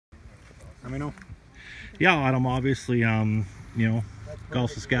let me know. Yeah, Autumn, obviously, you know,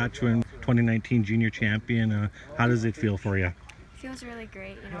 Gulf Saskatchewan 2019 junior champion. How does it feel for you? Feels really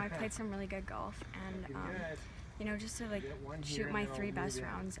great. You know, I played some really good golf, and you know, just to like shoot my 3 best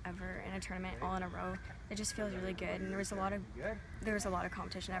rounds ever in a tournament all in a row, it just feels really good. And there was a lot of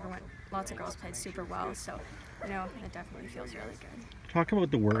competition. Lots of girls played super well, so you know, it definitely feels really good. Talk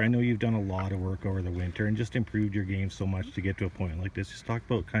about the work. I know you've done a lot of work over the winter and just improved your game so much to get to a point like this. Just talk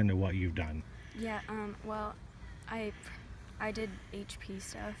about kind of what you've done. Yeah. Well, I did HP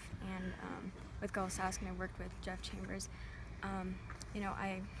stuff, and with Golf Sask, and I worked with Jeff Chambers. You know,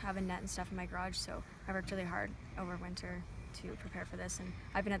 I have a net and stuff in my garage, so I worked really hard over winter to prepare for this, and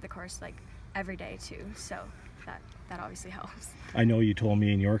I've been at the course like every day too, so that obviously helps. I know you told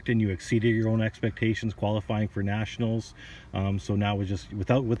me in Yorkton you exceeded your own expectations qualifying for nationals, so now was just with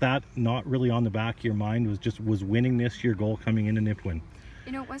that not really on the back of your mind, was winning this your goal coming into Nipawin?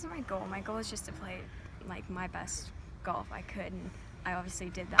 You know, it wasn't my goal. My goal was just to play like my best golf I could, and I obviously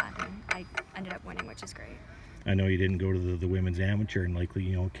did that, and I ended up winning, which is great. I know you didn't go to the women's amateur, and likely,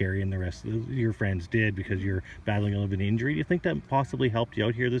 you know, Carrie and the rest of your friends did because you're battling a little bit of injury. Do you think that possibly helped you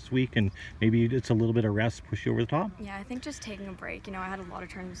out here this week, and maybe it's a little bit of rest push you over the top? Yeah, I think just taking a break. You know, I had a lot of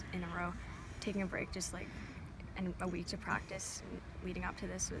turns in a row. Taking a break, just like and a week to practice leading up to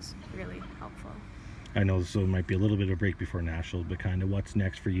this was really helpful. I know so it might be a little bit of a break before nationals, but kind of what's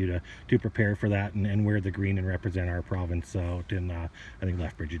next for you to prepare for that and wear the green and represent our province out in I think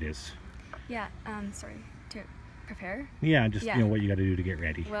Lethbridge it is. Yeah, sorry, to prepare? Yeah, just you know what you got to do to get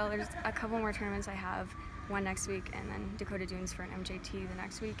ready. Well, there's a couple more tournaments I have, one next week and then Dakota Dunes for an MJT the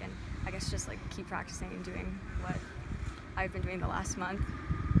next week, and I guess just like keep practicing and doing what I've been doing the last month.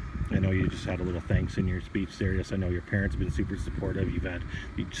 I know you just had a little thanks in your speech there. Yes, I know your parents have been super supportive. You've had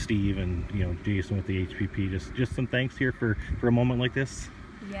Steve and you know Jason with the HPP. Just some thanks here for a moment like this.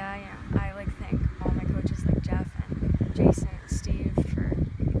 Yeah. I like thank all my coaches like Jeff and Jason and Steve for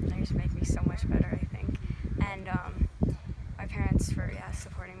they just make me so much better, I think. And my parents for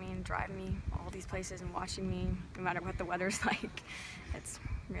supporting me and driving me all these places and watching me no matter what the weather's like. It's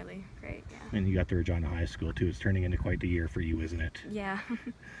really great. Yeah. And you got the Regina High School too. It's turning into quite the year for you, isn't it? Yeah.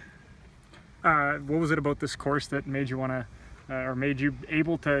 What was it about this course that made you want to, or made you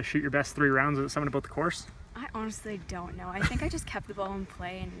able to shoot your best 3 rounds? Was it something about the course? I honestly don't know. I think I just kept the ball in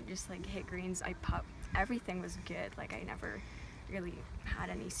play and just like hit greens. I putt. Everything was good. Like I never really had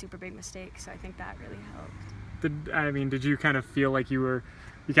any super big mistakes. So I think that really helped. Did you kind of feel like you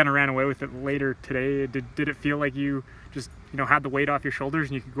kind of ran away with it later today? Did it feel like you just had the weight off your shoulders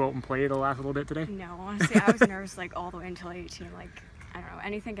and you could go out and play the last little bit today? No, honestly, I was nervous like all the way until 18. Like I don't know,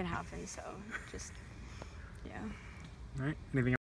 anything can happen. So just yeah. All right. Anything else?